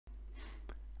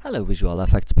Hello visual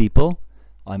effects people,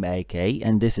 I'm AK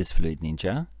and this is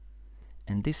FluidNinja,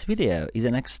 and this video is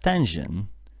an extension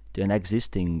to an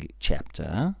existing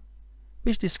chapter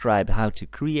which describes how to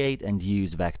create and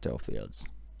use vector fields.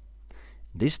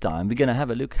 This time we're gonna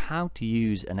have a look how to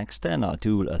use an external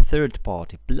tool, a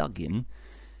third-party plugin,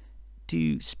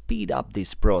 to speed up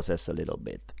this process a little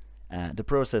bit. The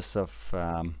process of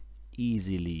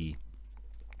easily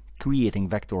creating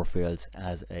vector fields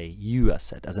as a U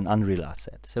asset, as an Unreal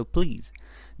asset. So please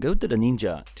go to the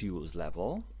Ninja tools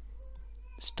level,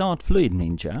 start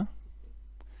FluidNinja,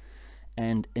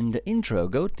 and in the intro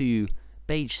go to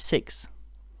page 6.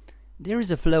 There is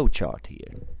a flowchart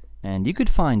here, and you could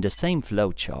find the same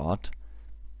flowchart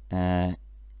in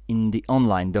the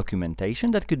online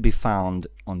documentation that could be found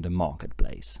on the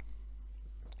marketplace.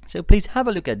 So please have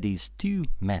a look at these two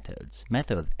methods,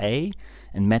 method A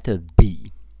and method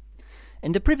B.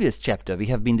 In the previous chapter we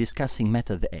have been discussing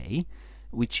method A,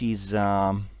 which is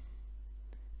an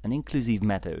inclusive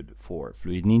method for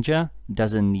FluidNinja,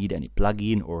 doesn't need any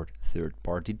plugin or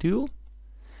third-party tool.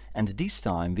 And this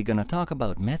time we're gonna talk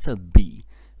about method B,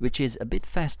 which is a bit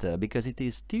faster because it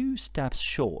is 2 steps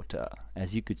shorter,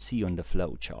 as you could see on the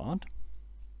flowchart.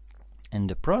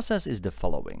 And the process is the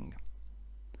following.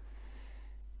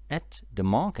 At the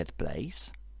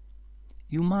marketplace,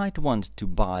 you might want to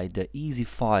buy the Easy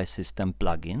File System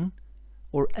plugin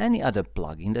or any other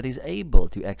plugin that is able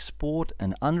to export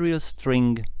an Unreal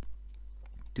string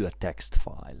to a text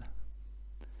file.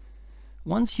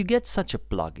 Once you get such a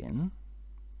plugin,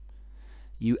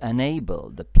 you enable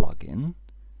the plugin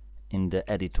in the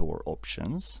editor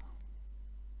options,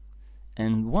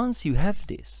 and once you have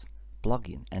this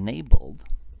plugin enabled,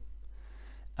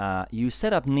 you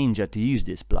set up Ninja to use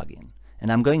this plugin,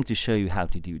 and I'm going to show you how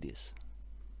to do this.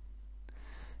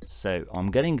 So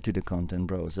I'm getting to the content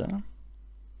browser,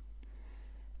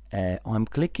 I'm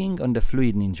clicking on the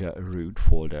FluidNinja root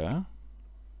folder,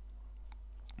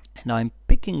 and I'm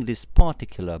picking this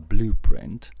particular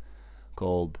blueprint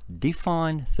called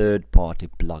Define Third-Party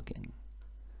Plugin.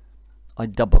 I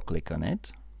double click on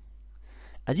it.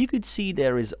 As you could see,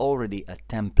 there is already a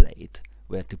template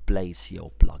where to place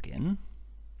your plugin.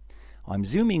 I'm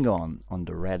zooming on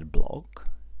the red block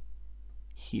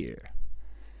here.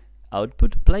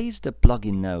 Output, place the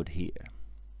plugin node here,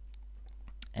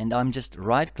 and I'm just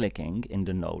right clicking in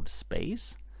the node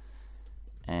space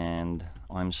and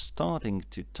I'm starting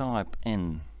to type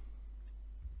in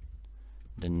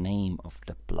the name of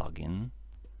the plugin,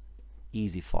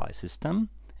 Easy File System,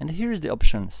 and here is the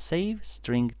option Save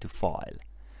String to File.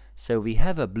 So we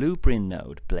have a blueprint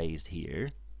node placed here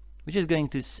which is going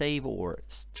to save our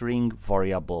string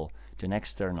variable to an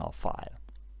external file.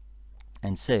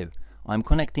 And so I'm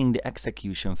connecting the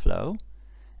execution flow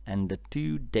and the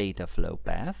 2 data flow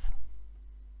path,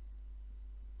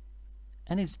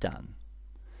 and it's done.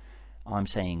 I'm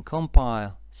saying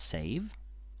compile, save.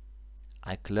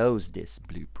 I close this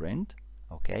blueprint.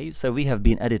 Okay, so we have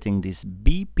been editing this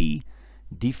BP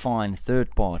define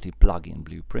third-party plugin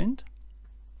blueprint,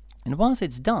 and once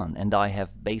it's done and I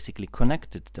have basically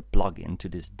connected the plugin to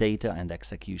this data and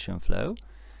execution flow,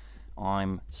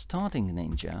 I'm starting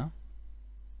Ninja,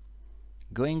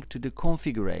 going to the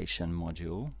configuration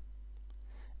module,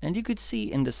 and you could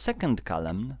see in the second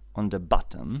column on the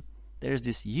bottom there's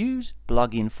this use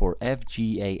plugin for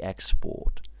FGA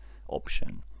export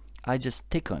option. I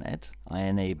just tick on it, I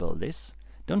enable this.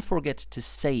 Don't forget to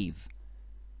save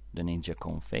the Ninja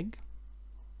config,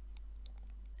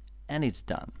 and it's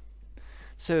done.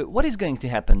 So what is going to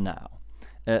happen now?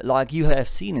 Like you have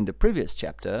seen in the previous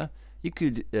chapter, you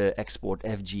could export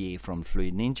FGA from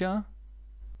FluidNinja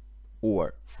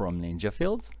or from Ninja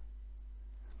Fields,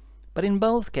 but in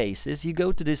both cases you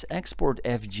go to this Export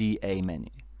FGA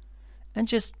menu and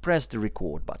just press the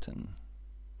record button.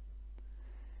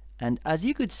 And as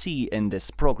you could see in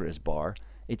this progress bar,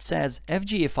 it says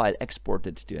FGA file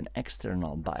exported to an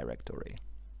external directory.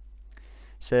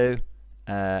 So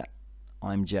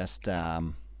I'm just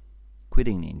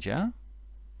quitting Ninja,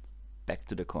 back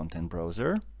to the content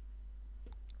browser,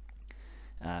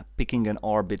 picking an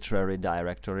arbitrary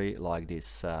directory like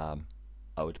this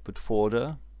output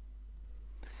folder.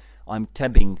 I'm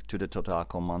tabbing to the Total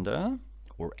Commander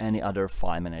or any other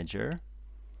file manager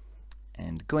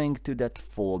and going to that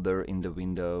folder in the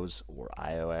Windows or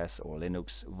iOS or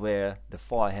Linux where the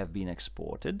file have been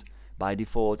exported. By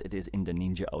default it is in the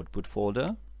Ninja output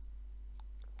folder,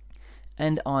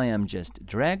 and I am just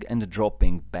drag and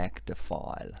dropping back the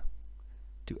file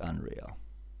to Unreal.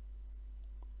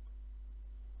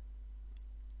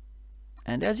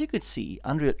 And as you could see,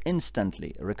 Unreal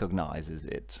instantly recognizes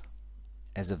it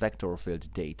as a vector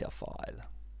field data file.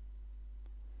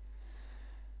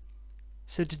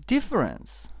 So the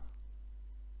difference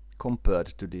compared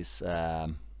to this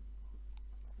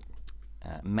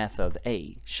method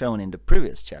A shown in the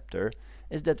previous chapter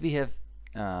is that we have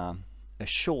a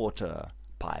shorter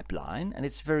pipeline, and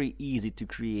it's very easy to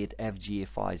create FGA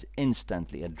files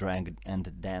instantly and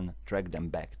then drag them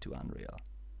back to Unreal.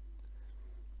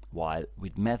 While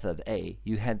with method A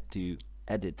you had to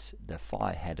edit the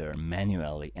file header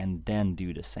manually and then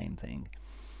do the same thing.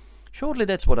 Shortly,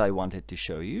 that's what I wanted to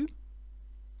show you.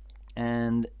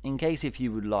 And in case if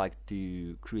you would like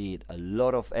to create a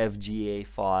lot of FGA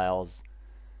files,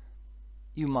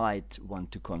 you might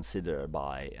want to consider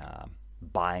by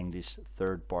buying this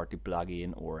third-party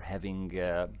plugin, or having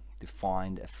to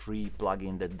find a free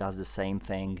plugin that does the same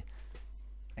thing,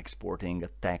 exporting a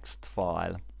text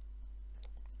file,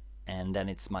 and then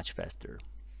it's much faster.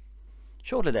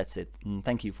 Shortly, that's it.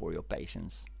 Thank you for your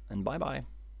patience, and bye bye.